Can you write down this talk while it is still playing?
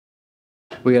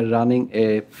We are running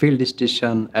a field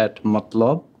station at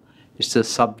Matlab. It's a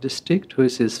sub-district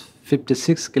which is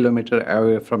 56 kilometers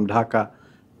away from Dhaka,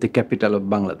 the capital of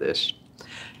Bangladesh.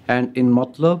 And in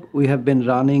Matlab, we have been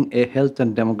running a health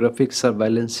and demographic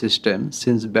surveillance system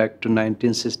since back to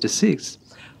 1966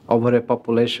 over a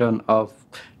population of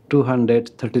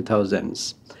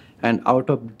 230,000. And out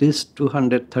of this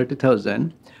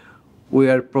 230,000, we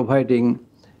are providing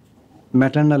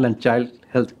maternal and child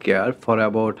health care for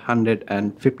about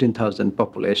 115,000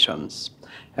 populations.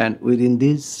 And within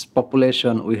this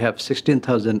population, we have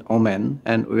 16,000 women,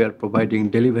 and we are providing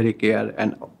delivery care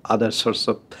and other sorts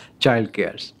of child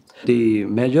cares. The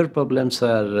major problems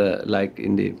are like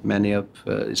in the many of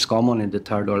it's common in the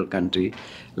third world country,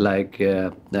 like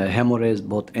the hemorrhage,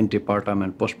 both antepartum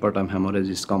and postpartum hemorrhage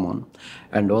is common,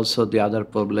 and also the other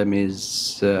problem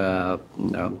is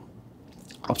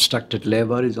obstructed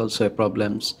labor is also a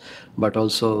problem, but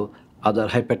also other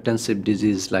hypertensive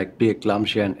disease like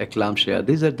preeclampsia and eclampsia.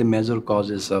 These are the major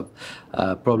causes of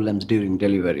problems during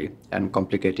delivery and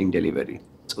complicating delivery.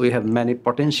 So we have many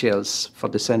potentials for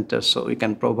the center, so we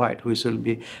can provide, which will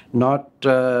be not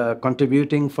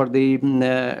contributing for the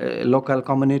local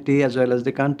community as well as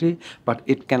the country, but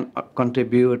it can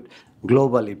contribute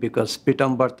globally, because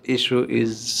preterm birth issue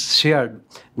is shared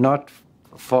not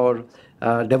for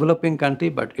developing country,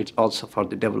 but it's also for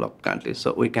the developed country.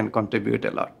 So we can contribute a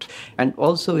lot. And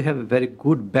also we have a very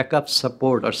good backup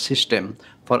support or system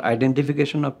for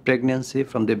identification of pregnancy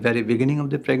from the very beginning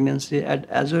of the pregnancy, and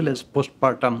as well as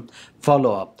postpartum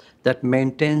follow-up that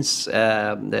maintains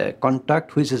the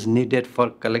contact which is needed for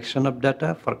collection of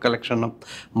data, for collection of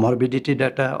morbidity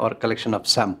data, or collection of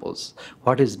samples.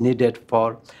 What is needed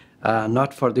for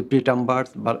not for the preterm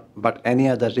birth, but any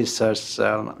other research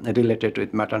related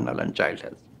with maternal and child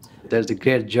health. There's the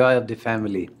great joy of the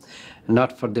family,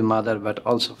 not for the mother, but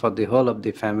also for the whole of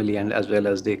the family and as well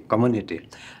as the community.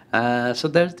 So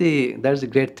there's the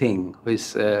great thing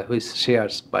which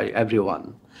shares by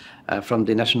everyone, from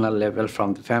the national level,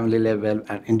 from the family level,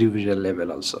 and individual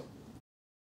level also.